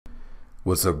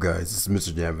What's up, guys? It's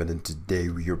Mr. Jamvin, and today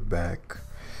we are back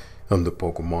on the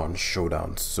Pokemon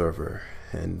Showdown server.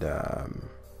 And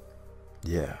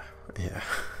yeah,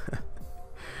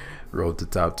 road to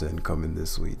top 10 coming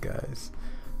this week, guys.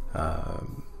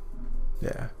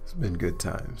 Yeah, it's been good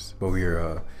times. But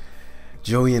we're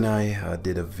Joey and I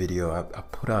did a video. I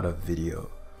put out a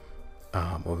video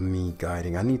of me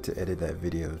guiding. I need to edit that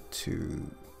video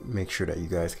to make sure that you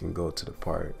guys can go to the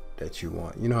part that you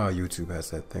want. You know how YouTube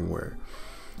has that thing where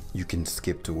you can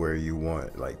skip to where you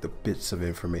want, like the bits of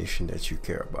information that you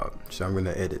care about. So I'm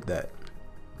gonna edit that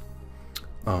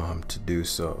to do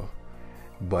so.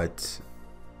 But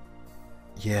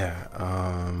yeah,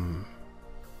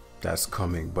 that's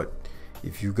coming. But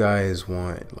if you guys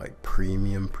want like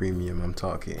premium, I'm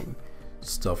talking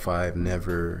stuff I've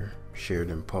never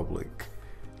shared in public,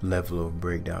 level of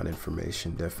breakdown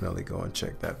information, definitely go and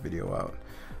check that video out.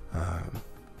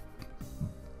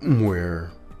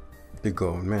 Where the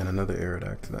goal, man, another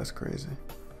Aerodactyl, that's crazy.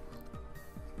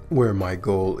 Where my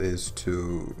goal is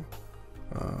to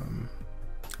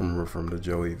remember from the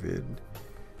Joey vid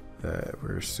that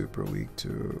we're super weak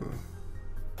to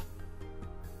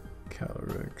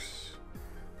Calyrex,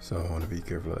 so I want to be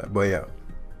careful of that. But yeah,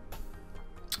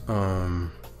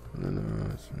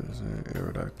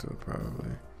 Aerodactyl probably.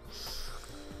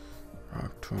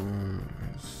 Rock Tomb,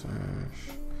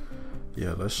 Sash.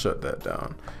 Yeah, let's shut that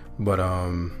down. But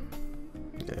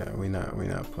yeah, we not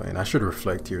playing. I should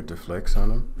reflect here to flex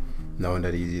on him, knowing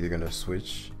that he's either gonna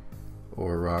switch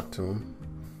or rock to him,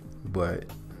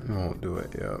 but I won't do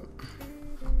it yet.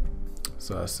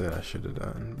 So I said I should have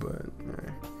done, but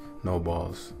no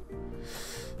balls.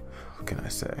 What can I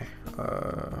say?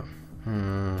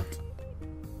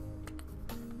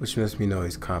 Which lets me know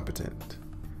he's competent.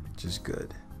 Just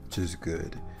good.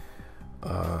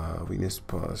 Weakness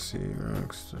policy,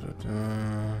 rocks,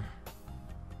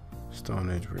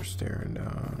 Stone Age, we're staring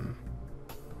down.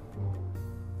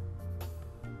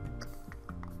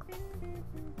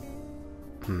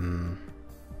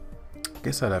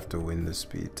 Guess I'd have to win the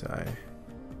speed tie.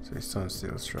 So his Sun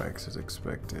Steel strikes as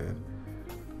expected.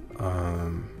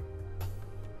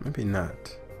 Maybe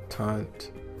not.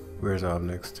 Taunt wears off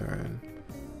next turn.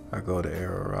 I go to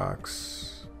Arrow Rocks.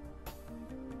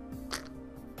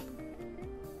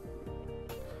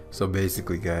 So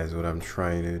basically, guys, what I'm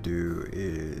trying to do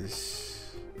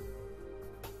is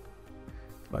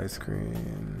light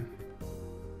screen.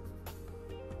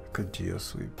 I could geo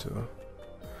sweep too,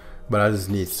 but I just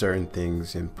need certain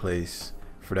things in place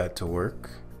for that to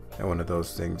work, and one of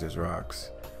those things is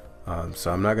rocks.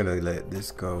 So I'm not gonna let this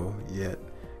go yet,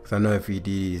 because I know if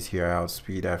ED's here, I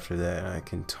outspeed after that, and I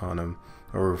can taunt him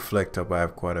or reflect up. I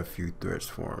have quite a few threats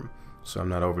for him, so I'm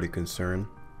not overly concerned.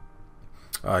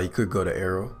 You could go to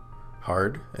Arrow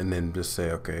hard and then just say,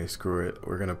 okay, screw it,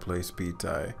 we're gonna play speed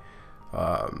tie.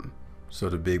 So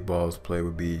the big balls play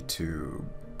would be to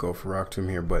go for Rock Tomb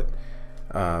here, but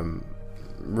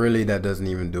really that doesn't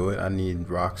even do it. I need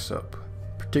rocks up,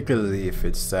 particularly if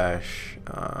it's Sash.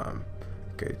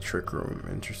 Okay, Trick Room,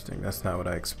 interesting. That's not what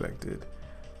I expected,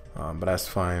 but that's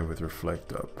fine with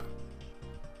reflect up.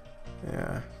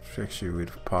 Yeah, tricks you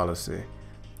with policy.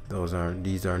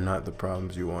 These are not the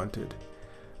problems you wanted.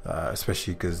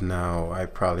 Especially because now I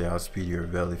probably outspeed your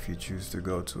Veil if you choose to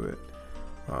go to it.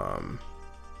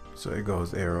 So it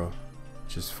goes Arrow,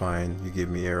 just fine. You give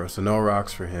me Arrow, so no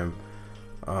rocks for him.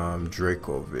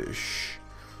 Dracovish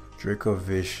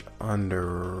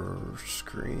under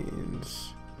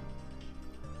screens.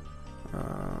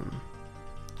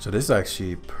 So this is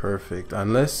actually perfect,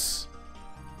 unless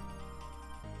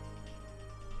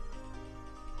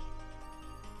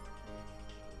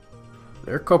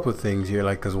there are a couple of things here,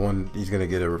 like, because one, he's gonna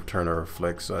get a return or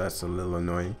reflect, so that's a little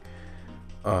annoying.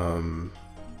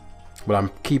 But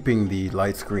I'm keeping the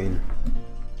light screen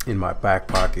in my back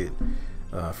pocket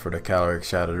for the Calyrex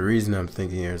Shadow. The reason I'm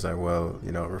thinking here is like, well,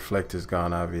 you know, reflect is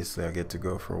gone, obviously I get to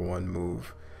go for one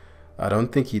move. I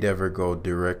don't think he'd ever go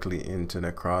directly into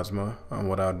Necrozma.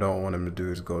 What I don't want him to do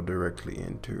is go directly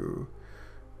into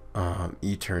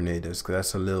Eternatus, because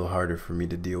that's a little harder for me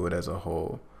to deal with as a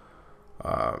whole.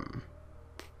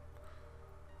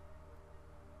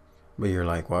 But you're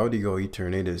like, why would he go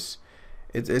Eternatus?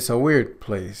 It's a weird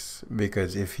place,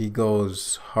 because if he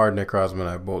goes hard Necrozma and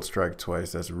I Bolt Strike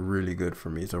twice, that's really good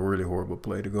for me. It's a really horrible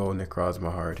play to go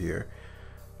Necrozma hard here.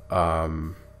 But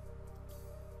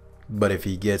if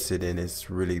he gets it in, it's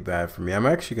really bad for me. I'm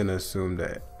actually going to assume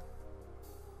that.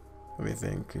 Let me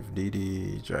think. If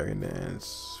DD, Dragon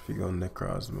Dance, if you go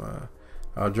Necrozma,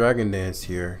 I'll Dragon Dance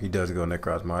here. He does go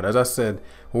Necrozma hard. As I said,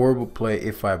 horrible play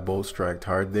if I Bolt Striked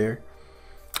hard there.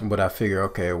 But I figure,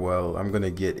 okay, well, I'm gonna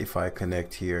get, if I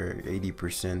connect here,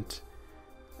 80%.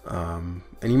 And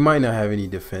he might not have any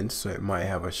defense, so it might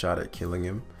have a shot at killing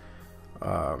him.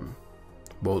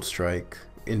 Bolt strike.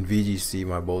 In VGC,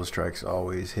 my bolt strikes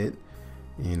always hit.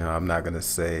 You know, I'm not gonna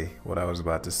say what I was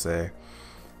about to say,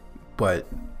 but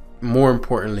more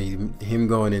importantly, him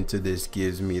going into this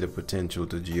gives me the potential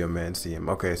to geomancy him.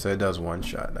 Okay, so it does one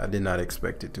shot. I did not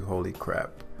expect it to. Holy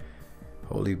crap.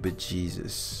 Holy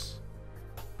bejesus.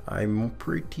 I'm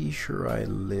pretty sure I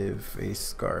live a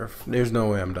scarf. There's no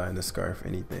way I'm dying to scarf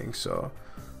anything. So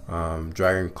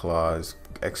Dragon Claw is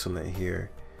excellent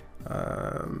here.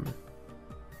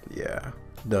 Yeah,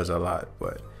 does a lot,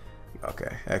 but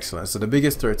okay, excellent. So the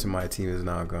biggest threat to my team is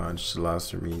now gone, which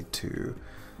allows for me to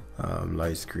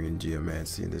light screen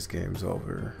geomancy, and this game's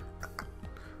over.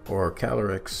 Or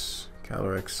Calyrex,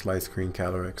 light screen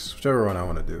Calyrex, whichever one I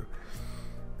want to do.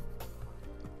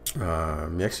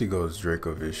 He actually goes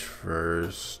Dracovish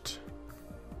first.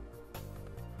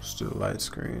 Still light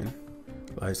screen.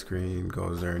 Light screen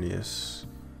goes Xerneas,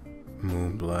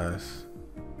 Moonblast,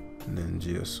 and then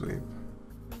Geosweep.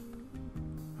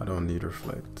 I don't need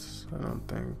Reflect. I don't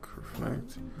think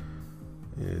Reflect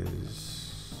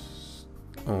is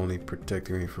only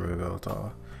protecting me from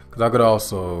Yveltal. Because I could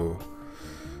also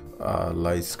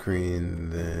light screen,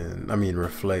 then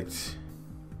Reflect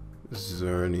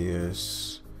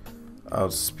Xerneas,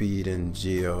 outspeed and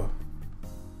Geo,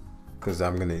 because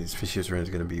his Fishious range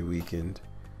is gonna be weakened.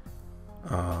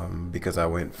 Because I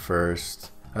went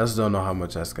first. I just don't know how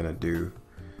much that's gonna do.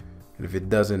 And if it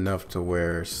does enough to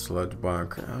wear Sludge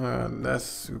Bomb, that's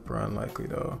super unlikely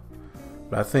though.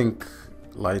 But I think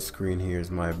light screen here is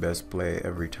my best play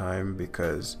every time,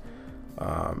 because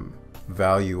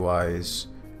value wise,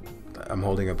 I'm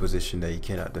holding a position that he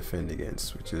cannot defend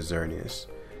against, which is Xerneas.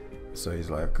 So he's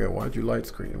like, okay, why'd you light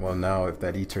screen? Well, now if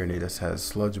that Eternatus has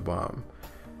Sludge Bomb,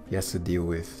 he has to deal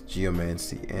with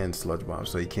Geomancy and Sludge Bomb,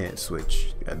 so he can't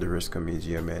switch at the risk of me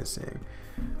Geomancing.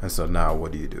 And so now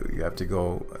what do? You have to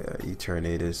go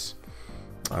Eternatus.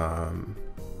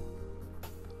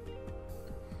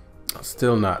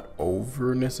 Still not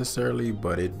over necessarily,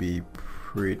 but it'd be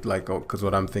pretty, like, because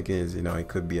what I'm thinking is, you know, it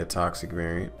could be a toxic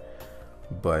variant,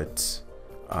 but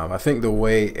I think the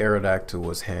way Aerodactyl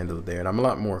was handled there, and I'm a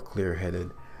lot more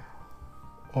clear-headed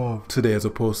today as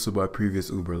opposed to my previous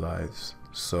Uber lives.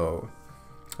 So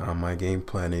my game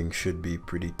planning should be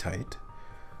pretty tight.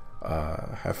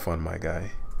 Have fun, my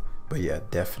guy. But yeah,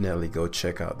 definitely go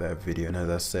check out that video. And as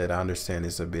I said, I understand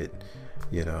it's a bit,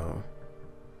 you know,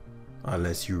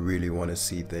 unless you really want to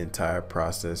see the entire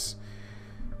process.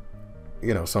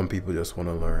 You know, some people just want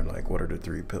to learn, like, what are the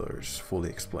 3 pillars fully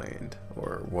explained,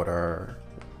 or what are,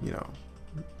 you know,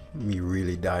 me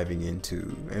really diving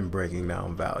into and breaking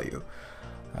down value.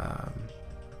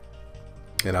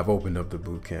 And I've opened up the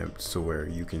boot camp to where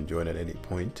you can join at any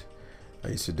point. I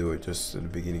used to do it just at the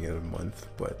beginning of the month,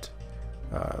 but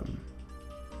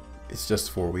it's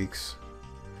just 4 weeks.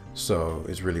 So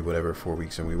it's really whatever 4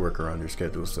 weeks, and we work around your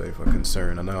schedule. So if a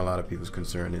concern, I know a lot of people's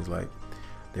concern is like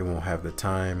they won't have the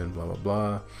time and blah blah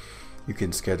blah. You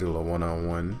can schedule a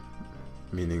one-on-one,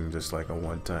 meaning just like a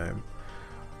one-time,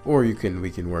 or we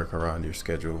can work around your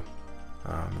schedule,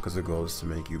 because the goal is to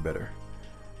make you better.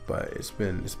 But it's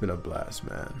been a blast,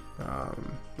 man.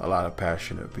 A lot of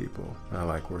passionate people. I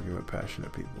like working with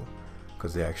passionate people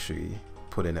because they actually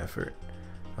put in effort.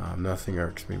 Nothing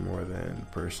irks me more than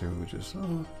a person who just,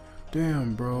 oh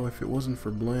damn bro, if it wasn't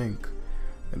for blank.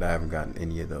 And I haven't gotten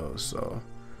any of those, so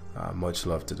much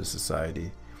love to the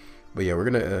society. But yeah, we're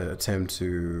gonna attempt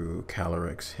to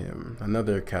Calyrex him.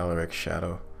 Another Calyrex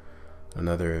Shadow,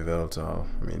 another Yveltal.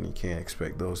 I mean, you can't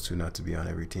expect those two not to be on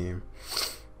every team.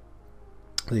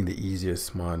 I think the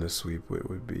easiest mon to sweep with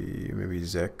would be maybe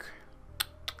Zek.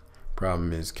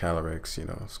 Problem is Calyrex, you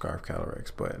know, Scarf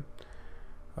Calyrex, but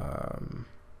I'm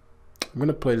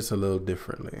gonna play this a little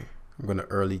differently. I'm gonna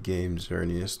early game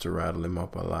Xerneas to rattle him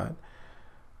up a lot.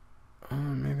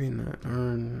 Maybe not.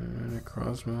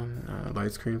 Necrozma,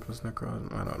 light screen plus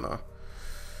Necrozma. I don't know.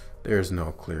 There's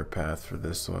no clear path for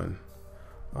this one.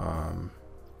 But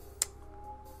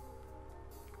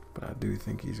I do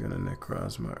think he's gonna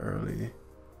Necrozma early.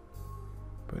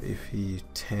 But if he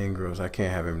Tangrowth, I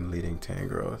can't have him leading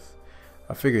Tangrowth.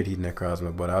 I figured he'd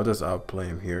Necrozma, but I'll just outplay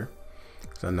him here.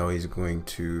 Because I know he's going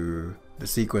to, the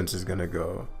sequence is gonna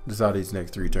go, this is how these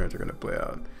next 3 turns are gonna play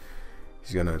out.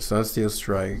 He's gonna Sunsteel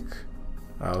Strike,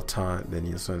 I'll taunt, then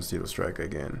he'll Sunsteel Strike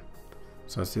again.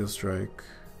 Sunsteel Strike,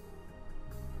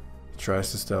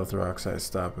 tries to Stealth Rocks, I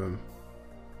stop him.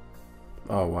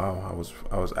 Oh wow,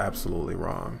 I was absolutely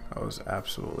wrong. I was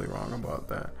absolutely wrong about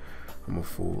that. I'm a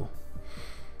fool.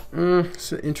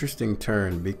 It's an interesting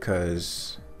turn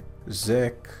because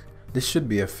Zek, this should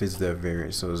be a Fizdev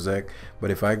variant, so Zek, but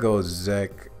if I go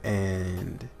Zek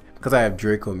and, because I have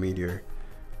Draco Meteor,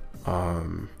 I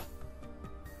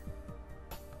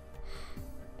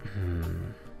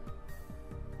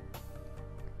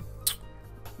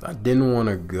didn't want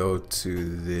to go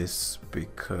to this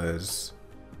because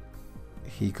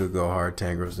he could go hard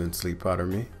Tangros and sleep powder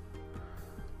me.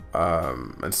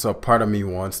 And so part of me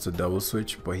wants to double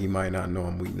switch, but he might not know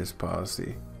I'm weakness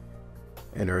policy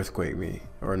and earthquake me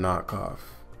or knock off.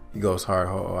 He goes hard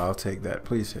ho, I'll take that,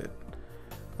 please hit.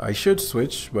 I should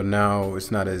switch, but now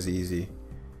it's not as easy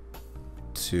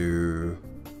to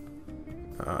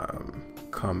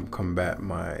combat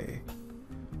my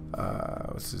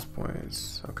what's his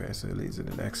points. Okay, so it leads it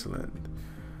in excellent.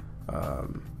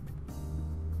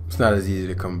 It's not as easy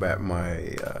to combat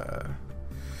my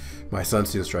my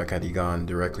Sunsteel Strike. Had he gone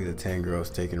directly to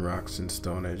Tangros, taking rocks and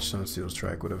Stone Edge, Sunsteel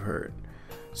Strike would have hurt.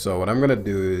 So what I'm gonna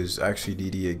do is actually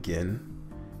DD again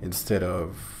instead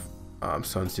of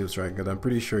Sunsteel Strike, because I'm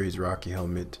pretty sure he's Rocky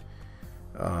Helmet.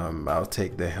 I'll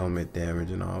take the helmet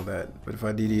damage and all that. But if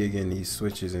I DD again, he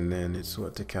switches and then it's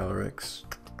what, to Calyrex?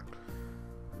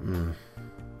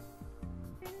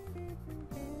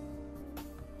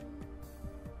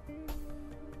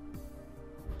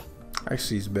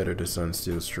 Actually, it's better to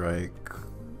Sunsteel Strike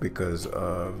because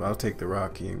of, I'll take the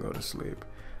Rocky and go to sleep.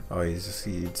 Oh, he's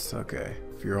seeds. Okay,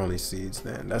 if you're only seeds,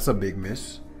 then that's a big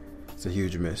miss. It's a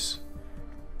huge miss.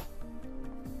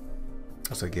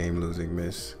 That's a game-losing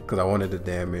miss because I wanted the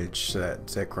damage so that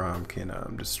Zekrom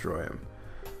can destroy him.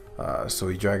 So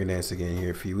he Dragon Dance again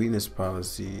here. If he weakness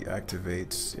policy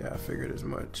activates, yeah, I figured as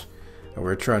much. And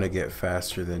we're trying to get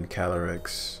faster than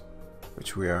Calyrex,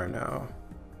 which we are now,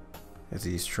 as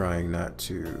he's trying not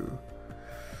to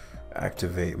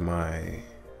activate my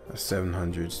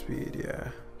 700 speed. Yeah.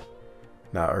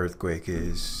 Now Earthquake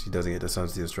is, he doesn't get the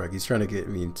Sunsteel Strike. He's trying to get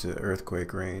me into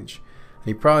Earthquake range. And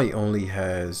he probably only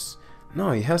has,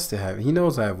 no, he has to have, he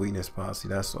knows I have weakness policy,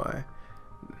 that's why.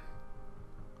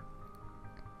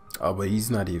 Oh, but he's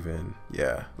not even,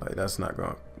 yeah, like that's not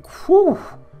going, whew.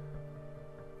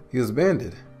 He was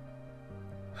banded.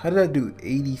 How did that do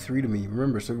 83 to me?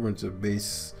 Remember, Silverman's a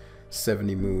base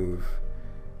 70 move.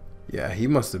 Yeah, he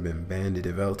must have been banded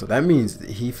if Elto. That means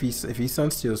if he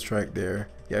Sunsteel Strike there,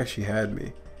 he actually had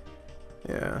me.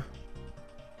 Yeah.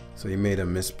 So he made a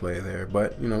misplay there.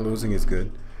 But, you know, losing is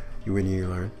good. You win, you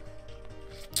learn.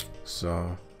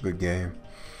 So, good game.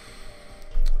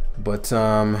 But,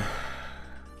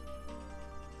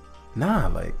 nah,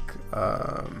 like,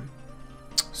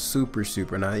 super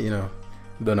not, you know,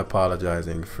 I'm done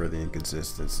apologizing for the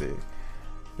inconsistency.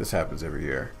 This happens every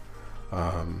year.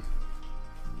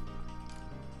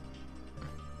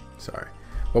 Sorry,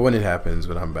 but when it happens,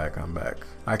 when I'm back,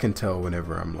 I can tell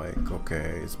whenever I'm like,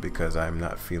 okay, it's because I'm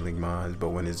not feeling mine. But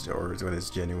when it's, or when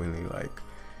it's genuinely like,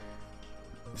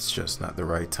 it's just not the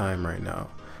right time right now,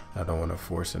 I don't want to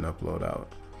force an upload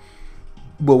out.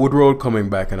 But with Road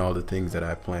coming back and all the things that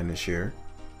I plan to share,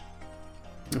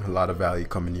 a lot of value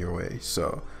coming your way.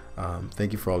 So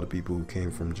thank you for all the people who came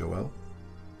from Joel,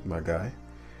 my guy.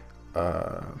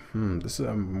 This is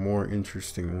a more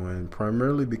interesting one,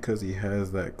 primarily because he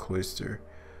has that Cloister,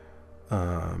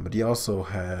 but he also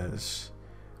has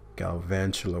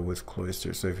Galvantula with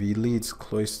Cloister. So if he leads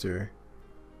Cloister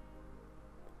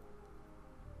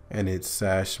and it's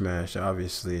Sash Smash,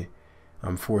 obviously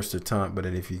I'm forced to taunt, but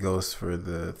then if he goes for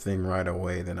the thing right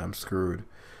away, then I'm screwed.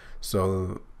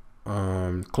 So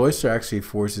Cloister actually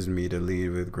forces me to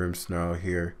lead with Grimmsnarl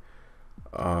here.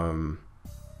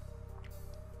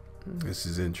 This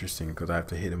is interesting because I have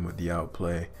to hit him with the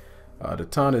outplay. The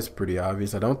taunt is pretty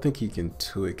obvious. I don't think he can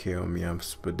 2-hit KO me. I'm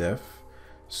Spadef,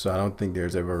 so I don't think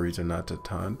there's ever a reason not to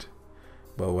taunt.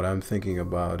 But what I'm thinking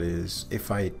about is if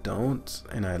I don't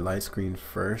and I light screen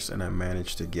first and I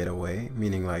manage to get away,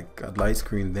 meaning like I'd light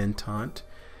screen then taunt,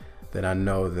 then I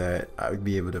know that I would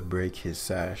be able to break his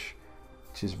sash,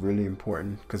 which is really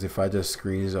important because if I just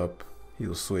screens up,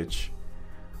 he'll switch.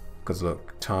 Because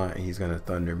look, taunt, he's gonna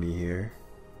thunder me here.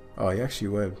 Oh, he actually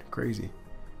webbed.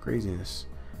 Craziness.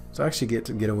 So I actually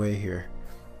get away here,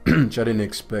 which I didn't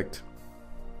expect.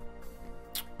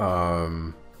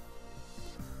 Nah,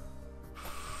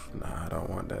 I don't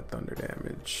want that thunder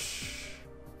damage.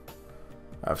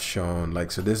 I've shown,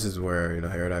 like, so this is where, you know,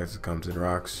 Herodias comes in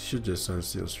rocks. Should just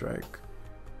Sunsteel Strike,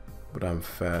 but I'm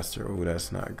faster. Oh,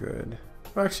 that's not good.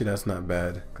 Well, actually, that's not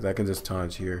bad because I can just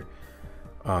taunt here.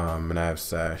 And I have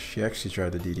Sash. He actually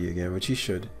tried the DD again, which he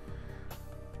should.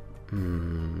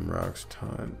 Rocks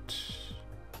taunt.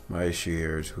 My issue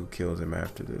here is who kills him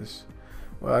after this.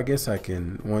 Well, I guess I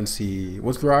can, once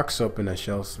rocks up in a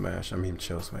shell smash,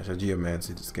 a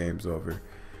geomancy, this game's over.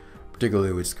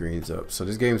 Particularly with screens up. So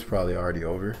this game's probably already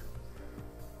over.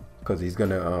 Because he's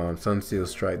gonna Sunseal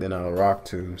Strike, then I'll Rock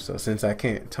Tomb. So since I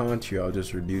can't taunt you, I'll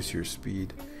just reduce your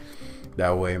speed.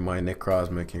 That way my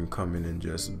Necrozma can come in and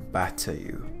just batter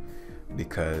you.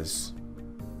 Because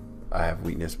I have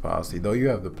weakness policy. Though you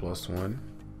have the +1.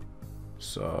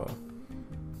 So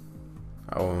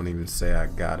I won't even say I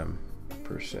got him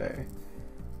per se.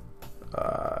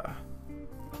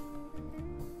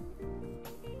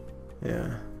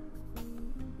 Yeah.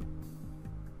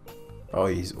 Oh,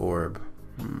 he's Orb.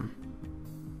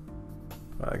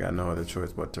 I got no other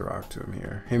choice but to Rock Tomb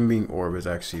here. Him being Orb is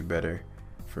actually better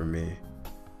for me.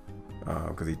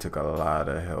 Because he took a lot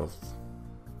of health.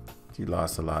 He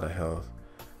lost a lot of health.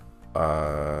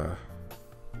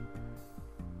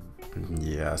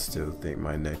 Yeah, I still think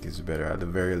my neck is better. At the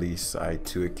very least, I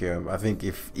too kill him. I think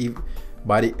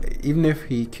even if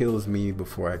he kills me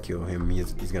before I kill him,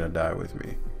 he's gonna die with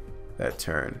me that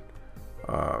turn.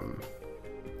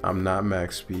 I'm not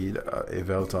max speed. If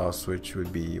Eltal switch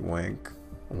would be wank.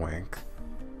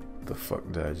 The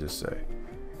fuck did I just say?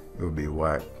 It would be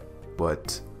whack.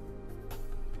 But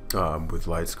with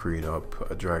light screen up,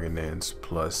 a Dragon Dance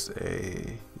plus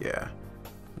a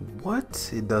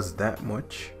What? It does that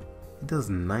much? It does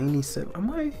 97.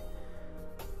 Am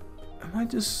I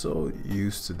just so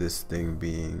used to this thing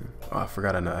being? Oh, I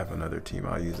forgot I have another team.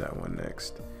 I'll use that one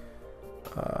next.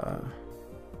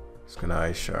 It's gonna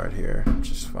Ice Shard here,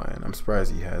 which is fine. I'm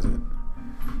surprised he has it.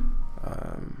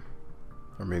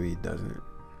 Or maybe he doesn't.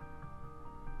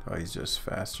 Oh, he's just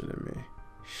faster than me.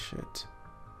 Shit.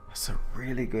 That's a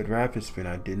really good Rapid Spin.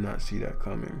 I did not see that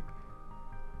coming.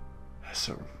 That's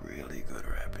a really good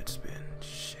Rapid Spin.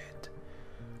 Shit.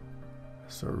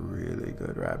 That's a really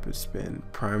good Rapid Spin.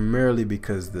 Primarily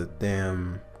because the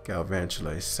damn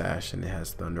Galvantula is Sash and it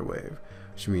has Thunder Wave.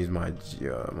 Which means my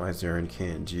Zern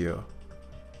can't Geo.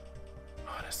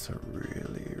 Oh, that's a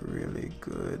really, really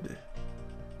good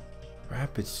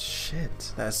Rapid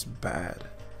shit. That's bad.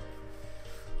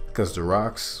 Because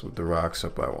with the rocks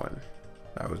up, I won.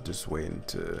 I was just waiting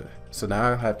to. So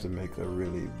now I have to make a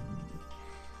really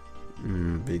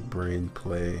big brain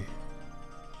play.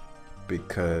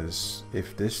 Because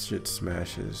if this shit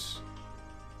smashes,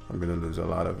 I'm gonna lose a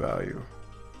lot of value.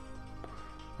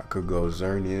 I could go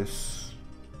Xerneas.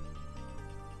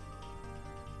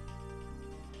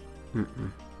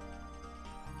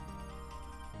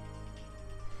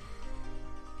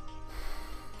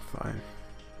 Fine,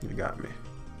 you got me.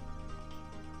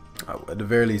 At the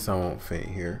very least, I won't faint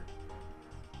here.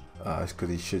 It's because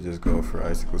he should just go for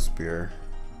Icicle Spear.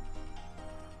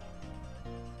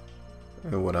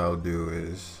 And what I'll do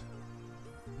is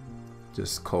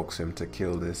just coax him to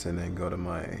kill this and then go to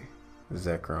my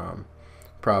Zekrom.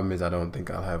 Problem is I don't think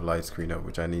I'll have light screen up,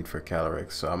 which I need for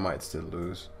Calyrex, so I might still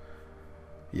lose.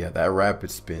 Yeah, that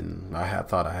Rapid Spin, I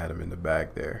thought I had him in the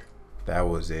bag there. That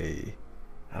was I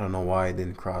don't know why it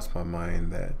didn't cross my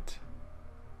mind that.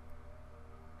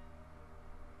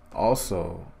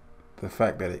 Also, the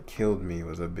fact that it killed me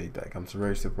was a big deck. I'm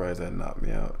very surprised that knocked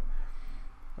me out.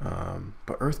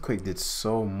 But Earthquake did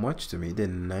so much to me. It did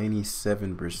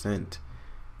 97%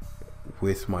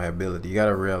 with my ability. You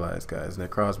gotta realize, guys,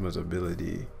 Necrozma's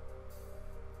ability.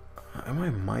 Am I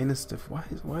minus the?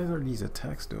 Why are these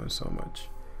attacks doing so much?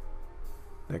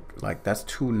 Like that's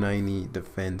 290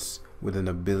 defense with an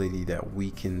ability that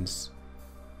weakens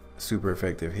super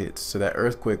effective hits. So that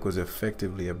Earthquake was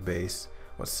effectively a base,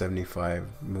 75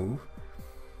 move,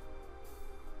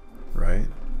 right?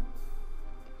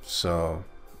 So,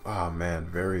 oh man,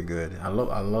 very good. I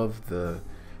love the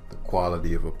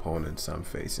quality of opponents I'm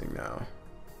facing now.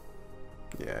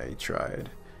 Yeah, he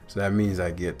tried. So that means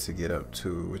I get to get up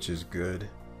too, which is good.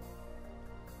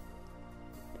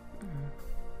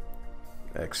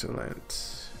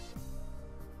 Excellent.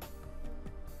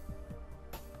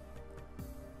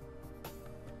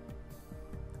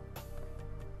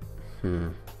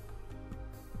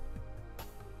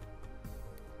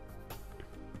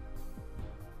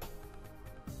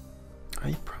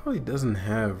 He probably doesn't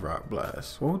have Rock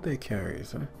Blast. What would they carry?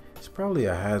 It's probably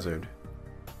a hazard.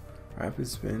 Rapid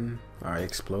Spin or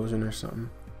Explosion or something.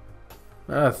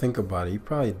 Now that I think about it, he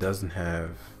probably doesn't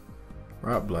have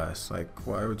Rock Blast. Like,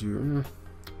 why would you?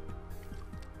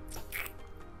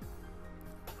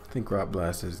 I think Rock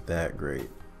Blast is that great.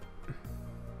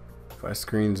 If I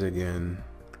screens again,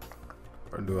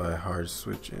 or do I hard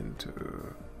switch into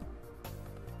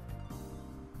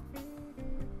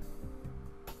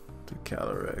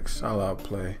Calyrex? I'll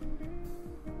outplay.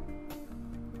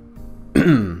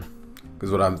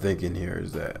 Because what I'm thinking here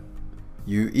is that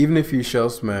even if you shell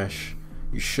smash,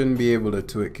 you shouldn't be able to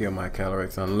 2-hit kill my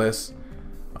Calyrex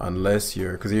unless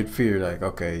you're, because you'd figure like,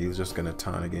 okay, he's just gonna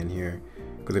taunt again here.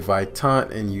 Because if I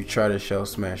taunt and you try to shell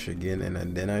smash again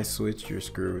and then I switch, you're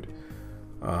screwed.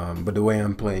 But the way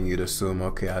I'm playing, you'd assume,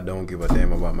 okay, I don't give a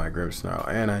damn about my Grimmsnarl,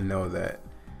 and I know that.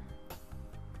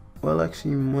 Well,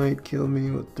 actually, he might kill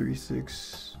me with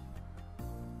 3-6.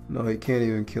 No, he can't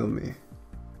even kill me.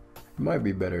 It might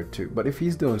be better too. But if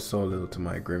he's doing so little to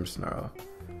my Grimmsnarl,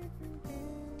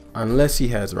 unless he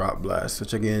has Rock Blast,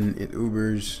 which again, it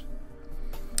Ubers.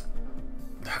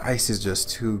 Ice is just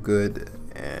too good,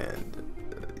 and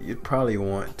you'd probably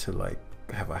want to like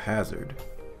have a hazard.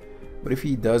 But if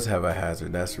he does have a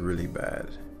hazard, that's really bad,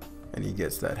 and he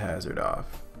gets that hazard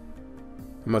off.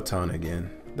 I'm gonna taunt again.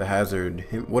 The hazard,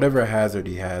 whatever hazard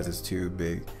he has, is too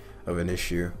big of an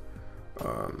issue.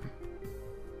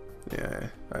 Yeah,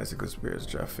 Icicle Spirits,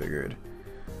 which I figured.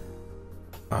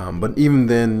 But even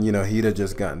then, you know, he'd have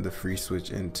just gotten the free switch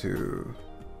into,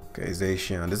 okay,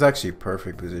 Zacian. This is actually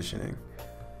perfect positioning.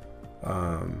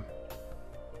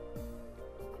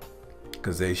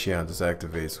 Because Zacian just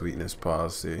activates Weakness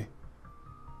Policy.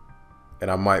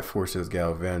 And I might force his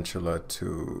Galvantula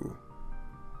to...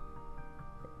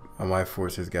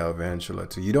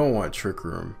 You don't want Trick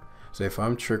Room. So if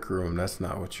I'm Trick Room, that's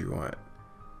not what you want.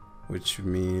 Which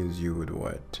means you would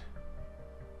what?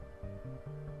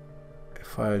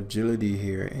 If I Agility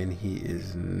here and he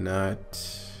is not...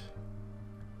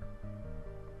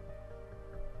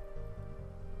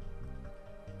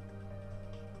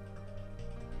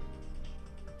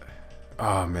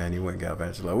 Oh man, he went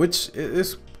Galvantula, which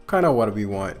is kind of what we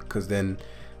want, because then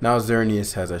now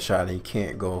Xerneas has a shot and he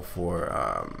can't go for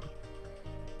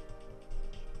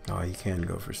oh, he can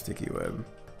go for Sticky Web,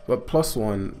 but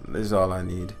 +1 is all I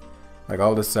need. Like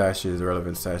all the sashes,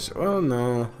 relevant sashes. Well,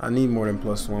 no, I need more than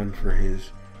 +1 for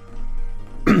his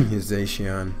his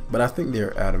Zacian, but I think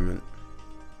they're adamant.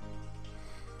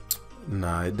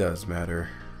 Nah, it does matter.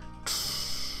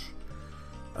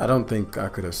 I don't think I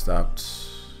could have stopped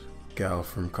Gal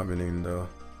from coming in though,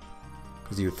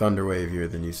 because you Thunder Wave here,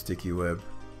 then you Sticky Web.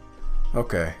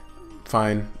 Okay,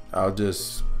 fine. I'll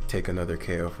just take another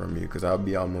KO from you, because I'll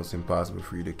be almost impossible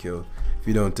for you to kill if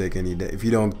you don't take any. If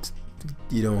you don't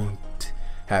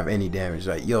have any damage.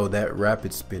 Like, yo, that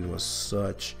rapid spin was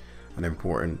such an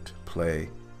important play.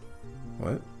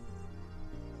 What?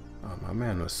 Oh, my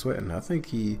man was sweating.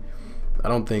 I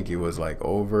don't think he was like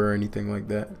over or anything like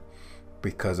that,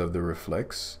 because of the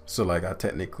reflex. So like I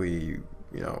technically,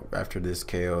 you know, after this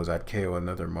KOs, I'd KO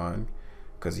another Mon,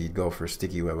 because he'd go for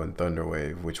Sticky Web and Thunder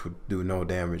Wave, which would do no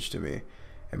damage to me.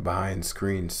 And behind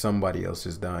screen, somebody else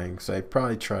is dying. So I'd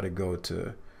probably try to go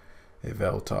to a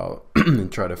Veltal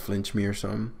and try to flinch me or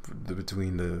something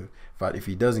between the fight. If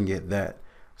he doesn't get that,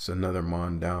 it's another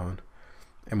Mon down,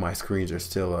 and my screens are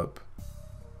still up.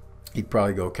 He'd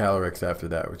probably go Calyrex after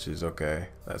that, which is okay.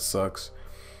 That sucks.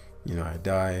 You know, I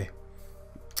die,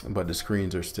 but the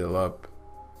screens are still up.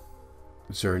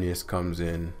 Xerneas comes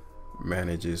in,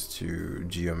 manages to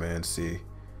Geomancy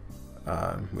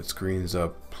with screens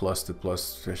up, plus the plus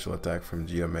special attack from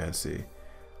Geomancy.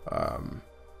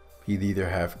 He'd either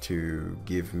have to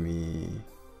give me,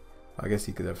 I guess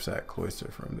he could have sacked Cloyster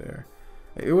from there.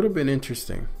 It would have been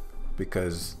interesting,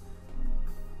 because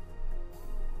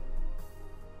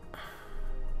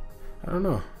I don't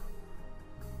know.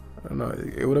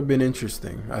 It would have been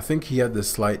interesting. I think he had the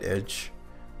slight edge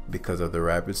because of the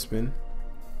rapid spin.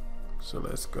 So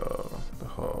let's go the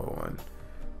whole one.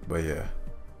 But yeah.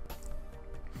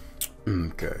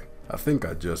 Okay. I think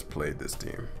I just played this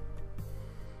team.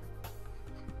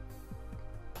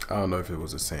 I don't know if it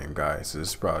was the same guy, so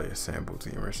it's probably a sample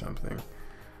team or something.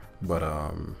 But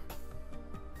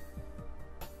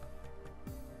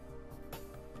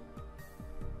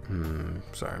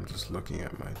sorry, I'm just looking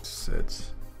at my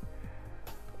sets.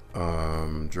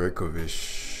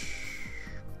 Dracovish,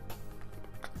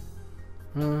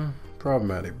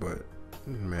 problematic but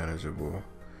manageable.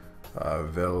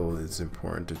 Vel is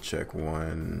important to check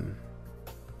one.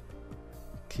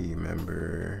 Key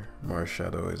member.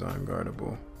 Marshadow is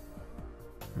unguardable.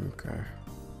 Okay.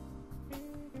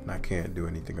 And I can't do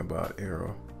anything about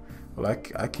Arrow. Well,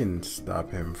 I can stop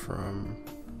him from...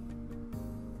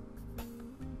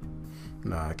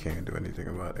 Nah, I can't do anything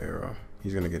about Arrow.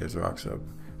 He's gonna get his rocks up.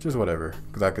 Just whatever.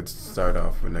 Because I could start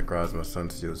off with Necrozma,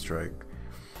 Sunsteel Strike.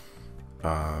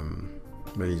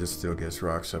 But he just still gets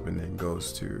rocks up and then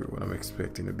goes to what I'm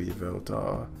expecting to be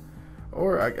Veltal.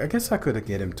 Or I guess I could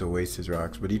get him to waste his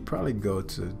rocks, but he'd probably go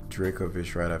to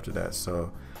Dracovish right after that.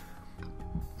 So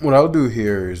what I'll do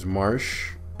here is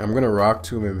Marsh. I'm gonna Rock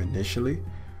Tomb him initially.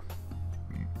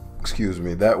 Excuse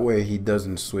me. That way he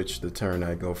doesn't switch the turn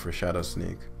I go for Shadow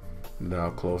Sneak. And then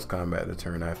I'll close combat the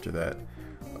turn after that.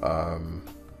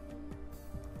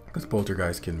 Because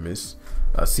Poltergeist can miss.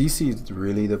 CC is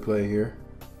really the play here.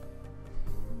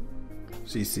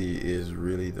 CC is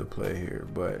really the play here,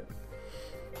 but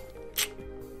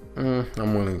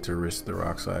I'm willing to risk the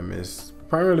rock, so I miss.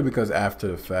 Primarily because after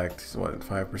the fact, what,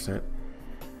 5%?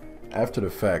 After the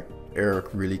fact, Eric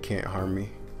really can't harm me.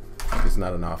 It's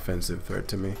not an offensive threat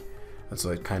to me. And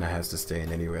so it kind of has to stay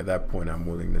in anyway. At that point, I'm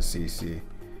willing to CC.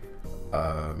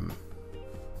 But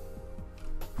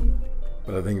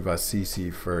I think if I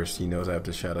CC first, he knows I have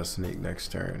to Shadow Sneak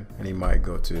next turn. And he might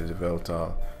go to his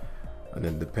Yveltal. And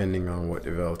then depending on what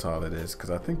Yveltal it is, because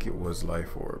I think it was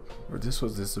Life Orb. Or this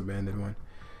was this abandoned one.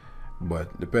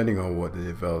 But depending on what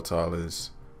the Yveltal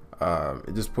is,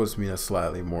 it just puts me in a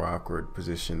slightly more awkward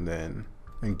position then.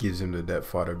 And gives him the depth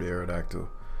fodder of the Aerodactyl.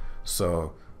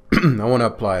 So I want to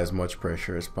apply as much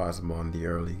pressure as possible in the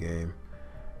early game.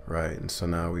 Right, and so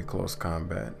now we close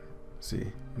combat.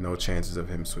 See, no chances of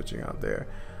him switching out there.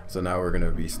 So now we're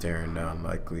gonna be staring down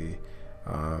likely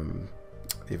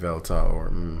Yveltal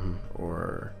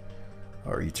or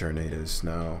Eternatus.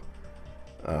 Now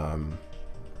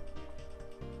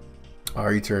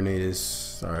our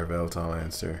Eternatus, our Yveltal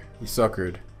answer. He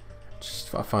suckered.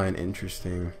 Just I find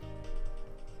interesting.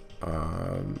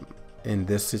 In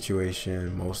this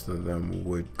situation, most of them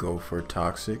would go for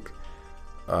Toxic.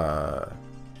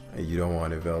 You don't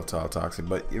want Yveltal Toxic,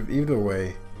 but either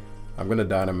way, I'm gonna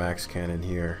Dynamax Cannon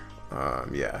here.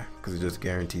 Yeah, because it just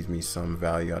guarantees me some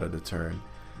value out of the turn.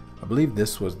 I believe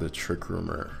this was the Trick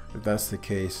Rumor. If that's the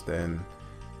case, then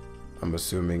I'm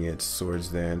assuming it's Swords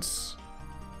Dance.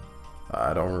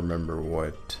 I don't remember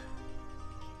what.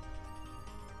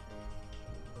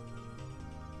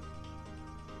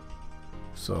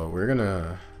 So we're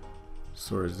gonna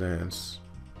Swords Dance.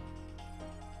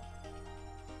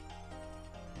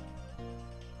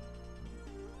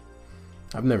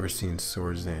 I've never seen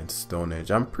Swords Dance Stone Edge.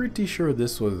 I'm pretty sure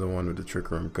this was the one with the Trick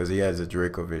Room because he has a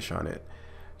Dracovish on it.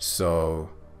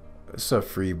 So it's a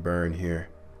free burn here.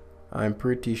 I'm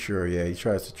pretty sure, yeah, he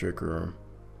tries to Trick Room.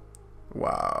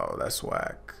 Wow, that's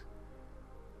whack.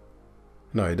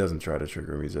 No, he doesn't try to Trick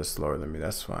Room, he's just slower than me.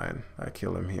 That's fine. I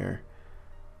kill him here.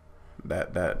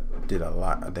 That did a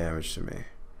lot of damage to me.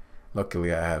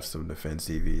 Luckily I have some defense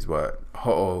EVs, but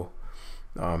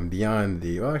beyond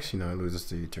the, well, actually no, it loses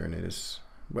to Eternatus,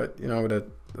 but you know, that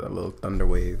little Thunder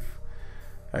Wave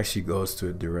actually goes to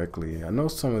it directly. I know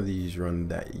some of these run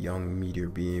that young Meteor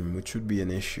Beam, which would be an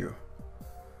issue.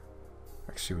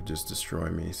 Actually would just destroy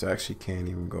me, so I actually can't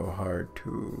even go hard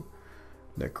to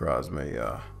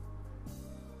Necrozma.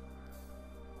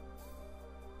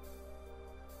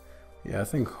 Yeah, I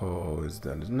think Ho is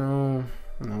done. No.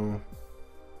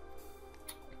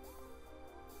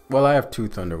 Well, I have 2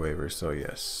 Thunder Wavers, so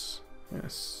yes.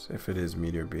 Yes, if it is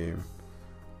Meteor Beam.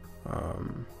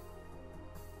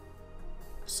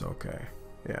 It's okay.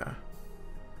 Yeah.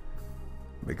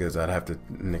 Because I'd have to,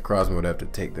 Necrozma would have to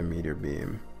take the Meteor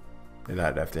Beam. And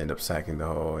I'd have to end up sacking the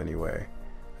Ho anyway.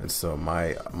 And so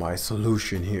my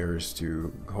solution here is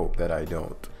to hope that I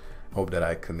don't. Hope that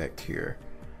I connect here.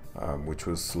 Which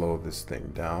will slow this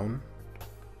thing down.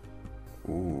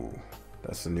 Ooh,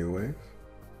 that's a new wave.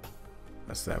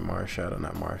 That's that Marshadow,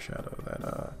 not Marshadow,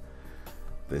 that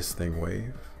this thing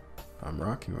wave. I'm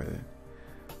rocking with it.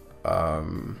 I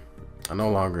no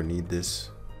longer need this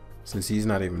since he's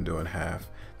not even doing half.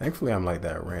 Thankfully I'm like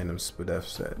that random Spadef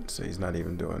set, so he's not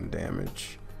even doing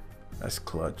damage. That's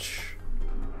clutch.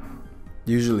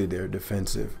 Usually they're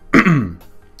defensive.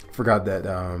 Forgot that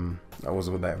I was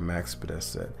with that Max Spadef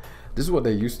set. This is what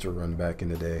they used to run back in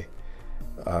the day.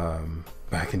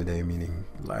 Back in the day meaning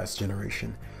last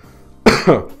generation.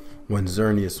 When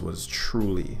Xerneas was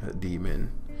truly a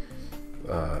demon.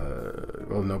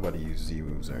 Well, nobody used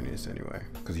Z-Move Xerneas anyway,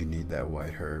 because you need that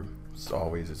white herb. It's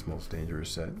always its most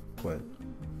dangerous set. But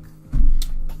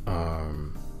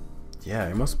yeah,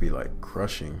 it must be like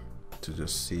crushing to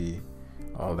just see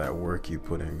all that work you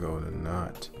put in go to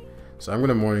naught. So I'm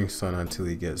gonna Morning Sun until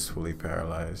he gets fully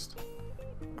paralyzed.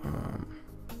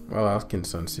 Well, I can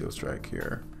Sun Seal Strike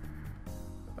here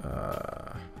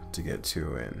to get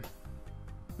 2 in.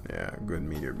 Yeah, good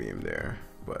Meteor Beam there,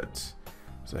 but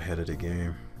it's ahead of the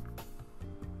game.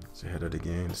 It's ahead of the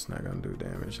game. It's not gonna do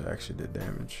damage. I actually did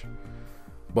damage,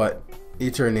 but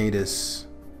Eternatus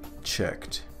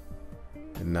checked,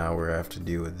 and now we have to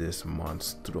deal with this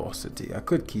monstrosity. I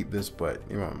could keep this, but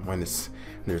you know, when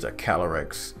there's a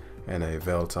Calyrex and a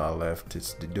Yveltal left,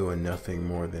 it's doing nothing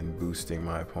more than boosting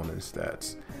my opponent's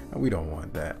stats, and we don't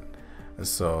want that. And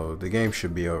so the game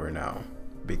should be over now.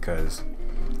 because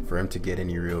for him to get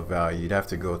any real value, you'd have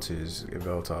to go to his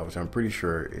Yveltal, which I'm pretty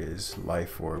sure is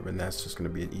Life Orb, and that's just going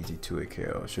to be an easy 2-hit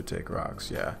KO. It should take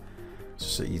rocks, yeah. It's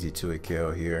just an easy 2-hit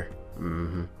KO here.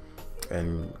 And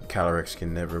Calyrex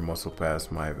can never muscle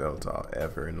past my Yveltal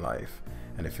ever in life.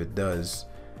 And if it does,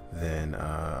 then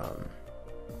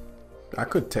I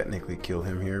could technically kill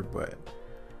him here, but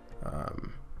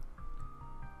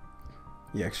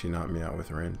he actually knocked me out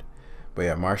with Rend. But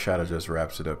yeah, Marshadow just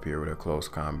wraps it up here with a close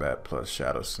combat plus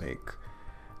Shadow Snake.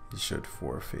 He should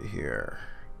forfeit here.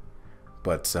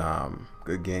 But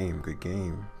good game,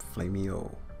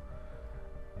 Flamio.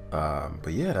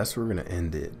 But yeah, that's where we're gonna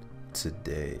end it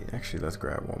today. Actually, let's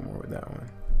grab one more with that one.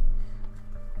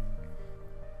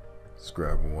 Let's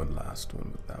grab one last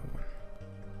one with that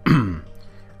one.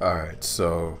 Alright,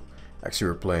 so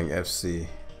actually we're playing FC.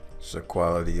 It's a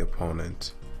quality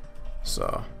opponent.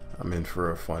 So I'm in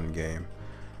for a fun game.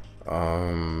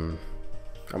 I'm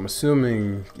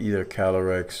assuming either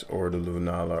Calyrex or the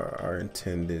Lunala are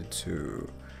intended to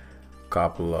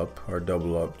couple up or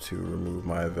double up to remove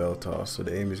my Yveltal. So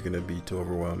the aim is going to be to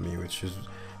overwhelm me, which is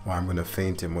why I'm going to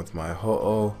feint him with my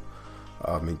Ho-Oh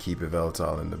and keep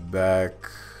Yveltal in the back.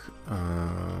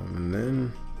 And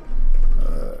then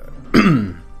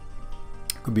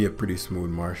could be a pretty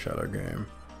smooth Marshadow game.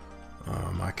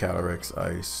 My Calyrex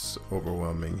Ice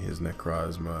overwhelming his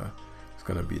Necrozma is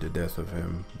going to be the death of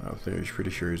him. I'm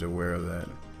pretty sure he's aware of that.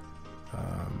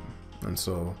 And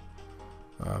so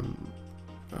I'm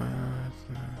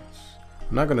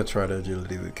not going to try the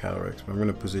agility with Calyrex, but I'm going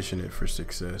to position it for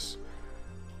success.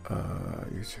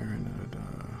 You turn it,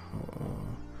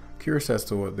 curious as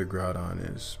to what the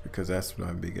Groudon is, because that's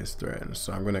my biggest threat. And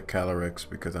so I'm going to Calyrex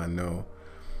because I know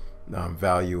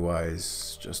value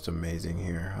wise just amazing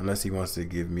here, unless he wants to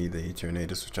give me the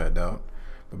Eternatus, which I doubt.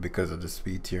 But because of the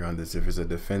speed tier on this, if it's a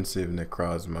defensive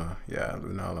Necrozma, yeah,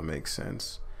 Lunala makes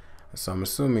sense. So I'm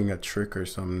assuming a trick or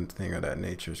something of that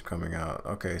nature is coming out.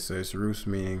 Okay, so it's Roost,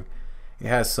 meaning it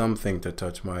has something to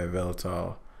touch my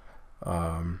Yveltal.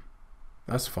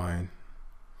 That's fine.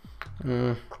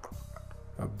 A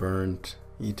burnt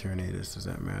Eternatus, does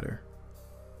that matter?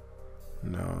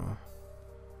 No.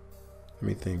 Let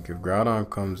me think. If Groudon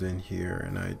comes in here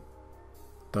and I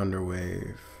Thunder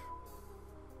Wave,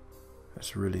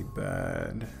 that's really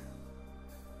bad.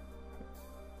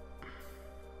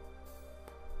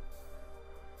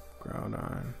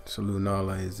 Groudon. So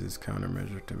Lunala is his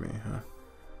countermeasure to me, huh?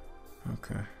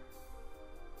 Okay.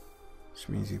 Which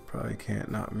means he probably can't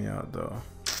knock me out though.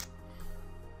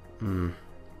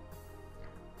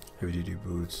 Heavy duty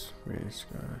boots, Radiant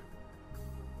Sky,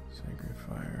 Sacred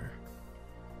Fire.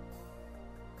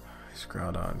 This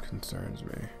Groudon concerns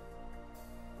me.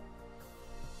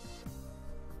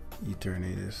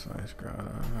 Eternatus /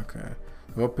 Groudon. Okay.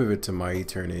 I'm gonna pivot to my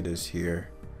Eternatus here.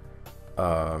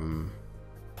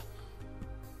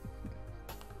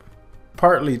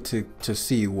 Partly to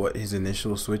see what his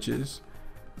initial switch is.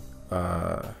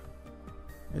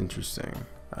 Interesting.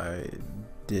 I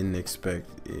didn't expect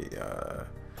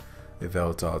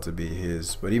Yveltal to be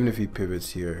his, but even if he pivots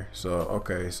here, so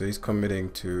okay, so he's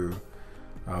committing to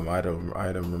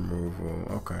item removal.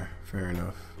 Okay, fair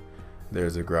enough.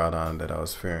 There's a Groudon that I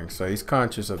was fearing, so he's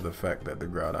conscious of the fact that the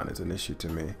Groudon is an issue to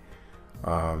me.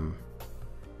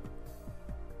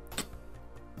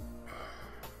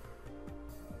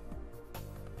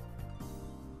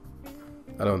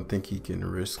 I don't think he can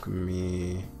risk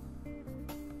me.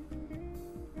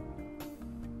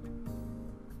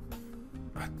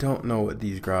 I don't know what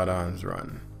these Groudons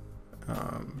run.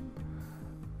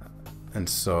 And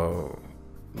so,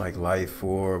 like Life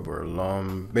Orb or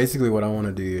Lum, basically what I want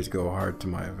to do is go hard to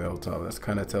my Yveltal. That's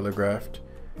kind of telegraphed.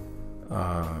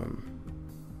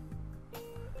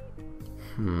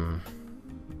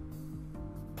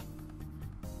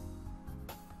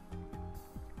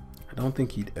 I don't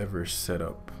think he'd ever set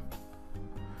up.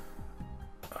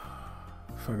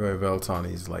 If I go Yveltal,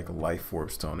 he's like Life Orb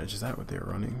Stonage. Is that what they're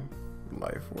running?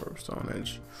 Life Orb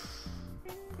Stonage.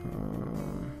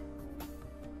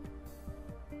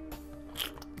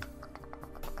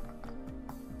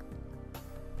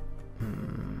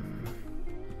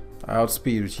 I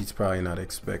outspeed, which he's probably not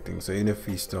expecting. So even if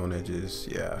he Stone Edges,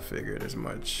 yeah, I figured as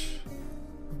much.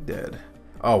 Dead.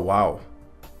 Oh, wow.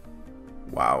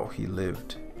 Wow, he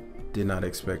lived. Did not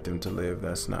expect him to live.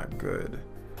 That's not good.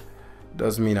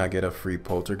 Does mean I get a free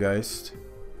Poltergeist.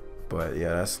 But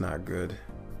yeah, that's not good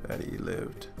that he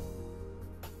lived.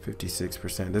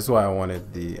 56%. This is why I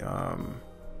wanted the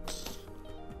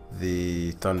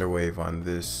Thunder Wave on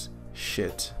this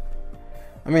shit.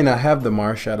 I mean, I have the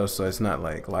Marshadow, so it's not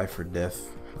like life or death.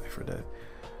 Life or death.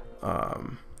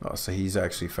 Oh, so he's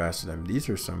actually faster than me. These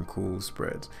are some cool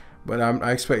spreads. But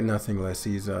I expect nothing less.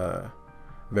 He's a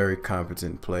very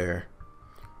competent player.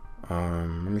 Let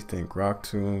me think. Rock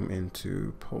Tomb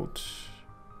into Poach.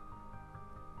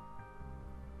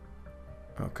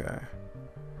 Okay.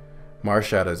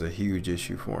 Marshad is a huge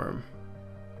issue for him.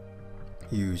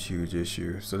 Huge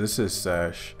issue. So this is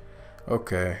Sash.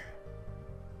 Okay.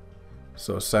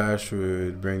 So Sash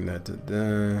would bring that to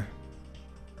the.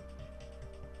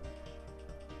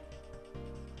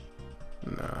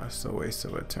 Nah, it's a waste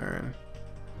of a turn.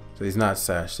 So he's not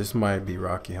Sash. This might be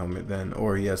Rocky Helmet then,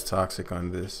 or he has Toxic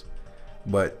on this.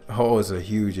 But Ho is a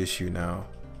huge issue now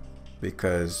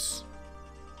because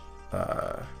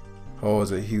Ho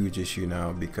is a huge issue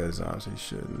now because obviously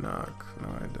should knock. No,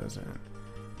 it doesn't.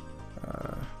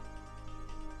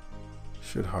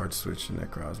 Should hard switch to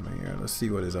Necrozma here. Let's see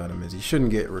what his item is. He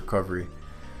shouldn't get recovery.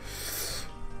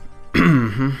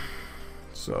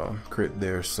 So crit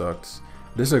there sucks.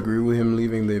 Disagree with him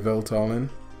leaving the Veltal in,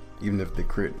 even if the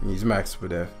crit. He's max for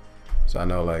death, so I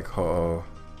know like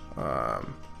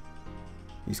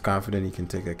he's confident he can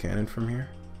take a cannon from here.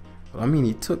 Well, I mean,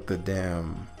 he took the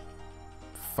damn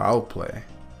foul play,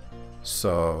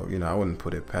 so you know I wouldn't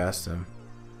put it past him.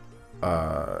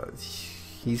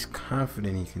 He's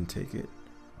confident he can take it.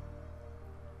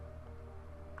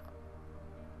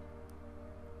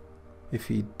 If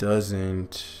he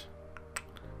doesn't,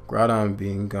 Groudon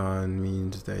being gone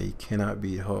means that he cannot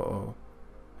beat Ho-Oh.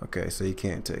 Okay, so he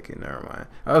can't take it. Never mind.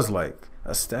 I was like,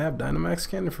 a stab Dynamax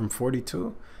cannon from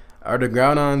 42? Are the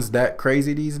Groudons that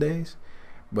crazy these days?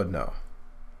 But no.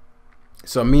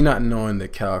 So me not knowing the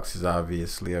calcs is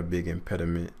obviously a big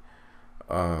impediment.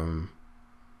 I'm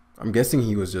guessing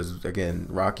he was just, again,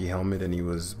 Rocky Helmet and he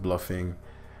was bluffing.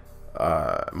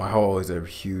 My Ho-Oh is a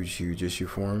huge issue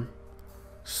for him.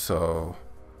 So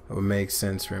it would make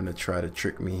sense for him to try to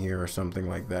trick me here or something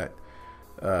like that,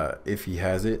 if he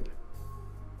has it.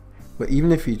 But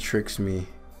even if he tricks me,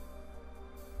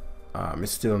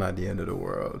 it's still not the end of the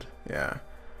world. Yeah,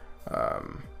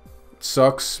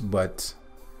 sucks, but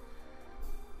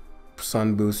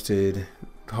sun boosted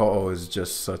Ho-Oh is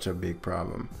just such a big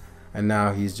problem, and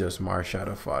now he's just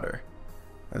Marshadow fodder.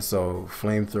 And so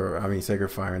flamethrower, I mean Sacred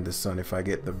Fire in the sun. If I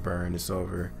get the burn, it's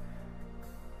over.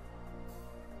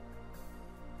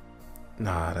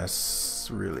 Nah, that's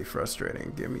really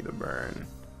frustrating. Give me the burn.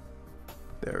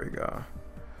 There we go.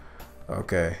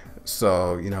 Okay,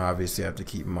 so you know, obviously I have to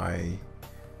keep my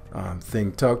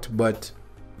thing tucked, but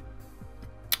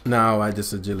now I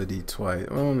just agility twice.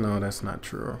 Oh no, that's not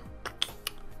true.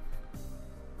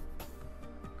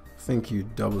 I think you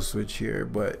double switch here,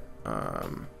 but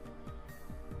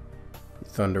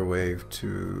Thunder Wave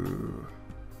to.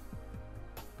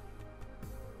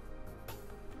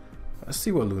 Let's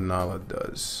see what Lunala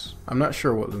does. I'm not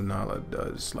sure what Lunala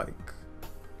does,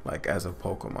 like as a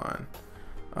Pokemon.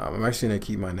 I'm actually gonna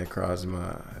keep my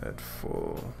Necrozma at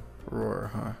full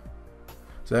roar, huh?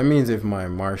 So that means if my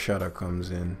Marshadow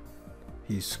comes in,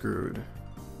 he's screwed.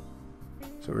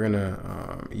 So we're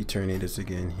gonna Eternate this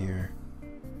again here.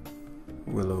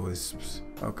 Will-O-Wisps.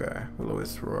 Okay,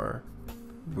 Will-O-Wisp roar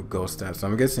with Ghost Stab. So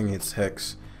I'm guessing it's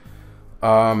Hex.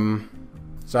 So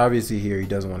obviously here he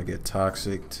doesn't want to get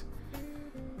toxic.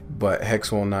 But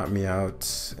Hex won't knock me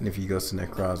out, and if he goes to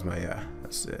Necrozma, yeah,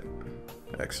 that's it.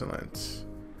 Excellent.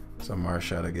 So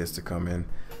Marshadow gets to come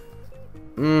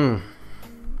in.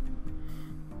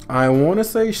 I want to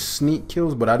say sneak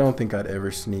kills, but I don't think I'd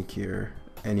ever sneak here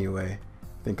anyway.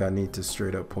 I think I need to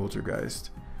straight up Poltergeist.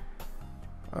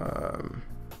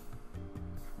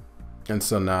 And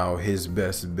so now his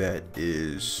best bet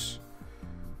is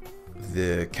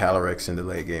the Calyrex in the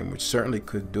late game, which certainly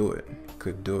could do it.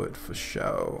 Could do it for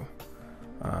sure.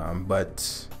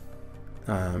 But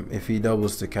if he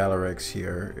doubles the Calyrex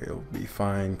here, it'll be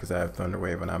fine because I have Thunder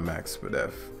Wave and I'm max for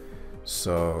def.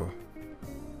 So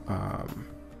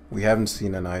we haven't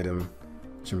seen an item,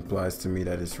 which implies to me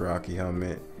that it's Rocky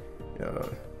Helmet.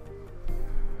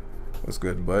 What's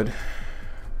good, bud?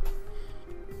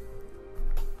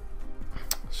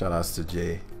 Shout outs to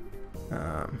Jay.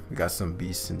 We got some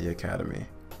beasts in the academy.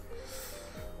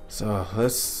 So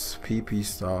let's PP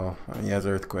stall. He has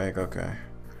Earthquake, okay.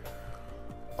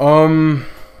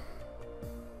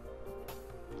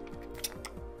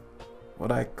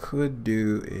 What I could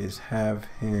do is have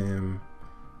him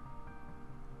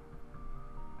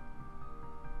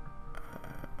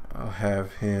I'll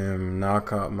have him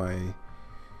knock out my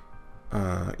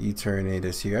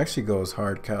Eternatus. He actually goes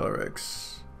hard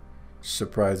Calyrex.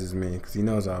 Surprises me because he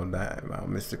knows I'll die about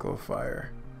Mystical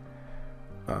Fire.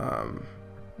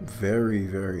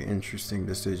 Very interesting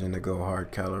decision to go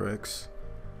hard Calyrex.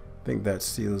 I think that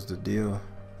seals the deal.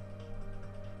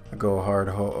 I go hard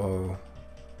ho-oh.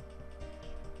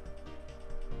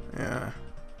 Yeah,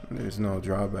 there's no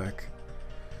drawback.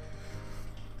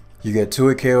 You get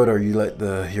 2 KO'd or you let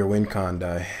your win con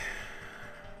die.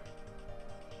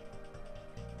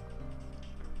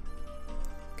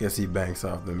 Guess he banks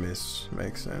off the miss.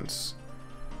 Makes sense.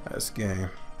 That's game.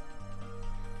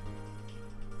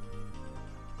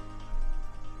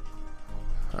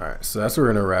 Alright, so that's where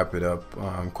we're gonna wrap it up.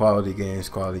 Quality games.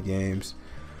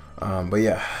 But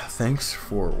yeah, thanks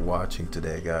for watching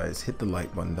today, guys. Hit the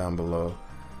like button down below.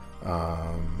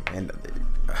 And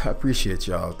I appreciate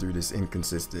y'all through this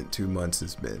inconsistent 2 months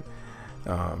it's been.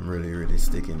 Really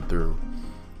sticking through.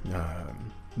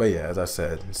 But yeah, as I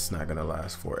said, it's not gonna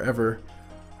last forever.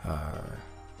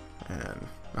 And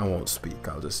I won't speak,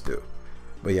 I'll just do.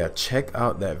 But yeah, check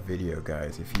out that video,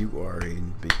 guys. If you are a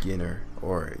beginner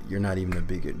or you're not even a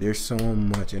beginner, there's so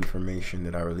much information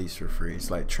that I release for free.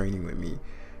 It's like training with me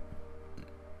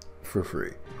for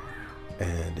free,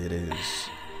 and it is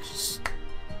just,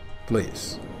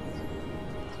 please,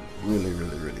 really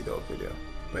dope video.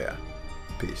 But yeah,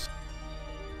 peace.